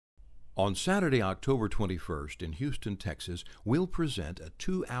On Saturday, October 21st in Houston, Texas, we'll present a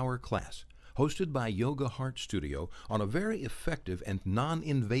 2-hour class hosted by Yoga Heart Studio on a very effective and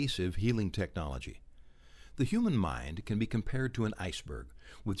non-invasive healing technology. The human mind can be compared to an iceberg,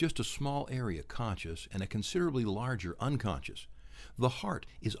 with just a small area conscious and a considerably larger unconscious. The heart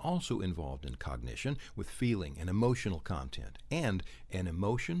is also involved in cognition with feeling and emotional content, and an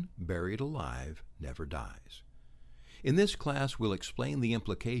emotion buried alive never dies. In this class, we'll explain the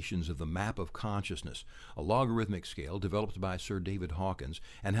implications of the Map of Consciousness, a logarithmic scale developed by Sir David Hawkins,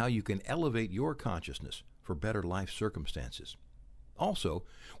 and how you can elevate your consciousness for better life circumstances. Also,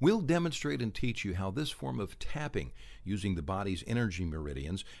 we'll demonstrate and teach you how this form of tapping using the body's energy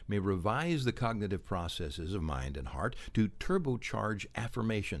meridians may revise the cognitive processes of mind and heart to turbocharge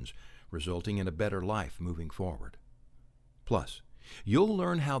affirmations, resulting in a better life moving forward. Plus, you'll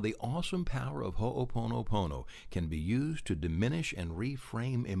learn how the awesome power of Ho'oponopono can be used to diminish and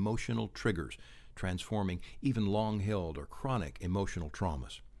reframe emotional triggers, transforming even long-held or chronic emotional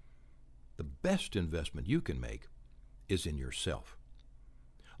traumas. The best investment you can make is in yourself.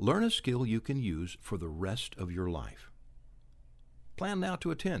 Learn a skill you can use for the rest of your life. Plan now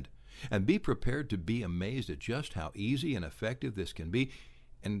to attend, and be prepared to be amazed at just how easy and effective this can be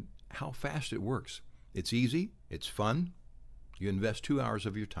and how fast it works. It's easy, it's fun. You invest 2 hours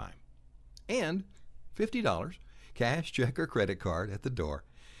of your time. And $50, cash, check, or credit card at the door.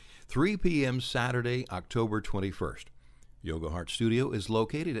 3 p.m. Saturday, October 21st. Yoga Heart Studio is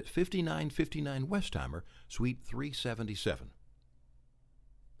located at 5959 Westheimer, Suite 377.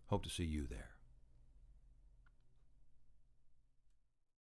 Hope to see you there.